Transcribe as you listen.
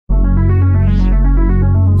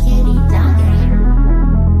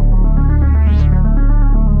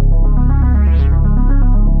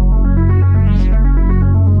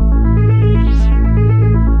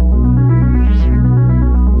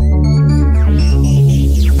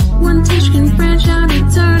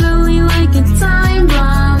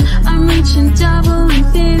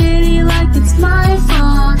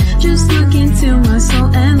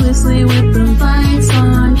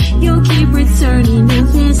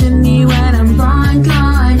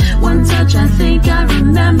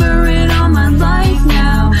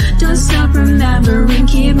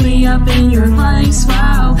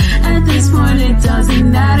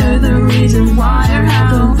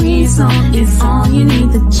all you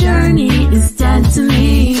need, the journey is dead to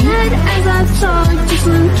me. Dead as I thought, just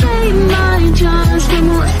unclaim my jaws. When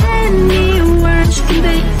will any words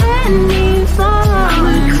convey any thought? I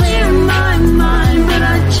would clear my mind, but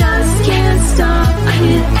I just can't stop. I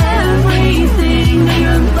did everything, now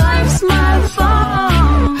your life's my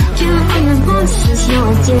fault. Kill all your monsters, no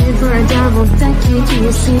I did for a double decade. Do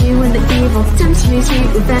you see when the evil tempts me? Sweet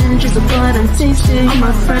revenge is the blood I'm tasting. All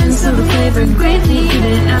my friends feel the flavor greatly,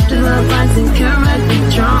 even after the lines incorrectly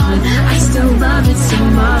drawn. I still love it so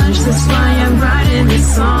much, that's why I'm writing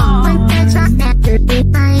this song. One touch of that could be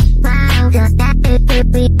mine, wow, just that it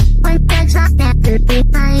could be. One touch of that could be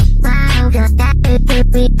mine, wow, just that it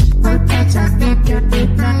could be. One touch of that could be.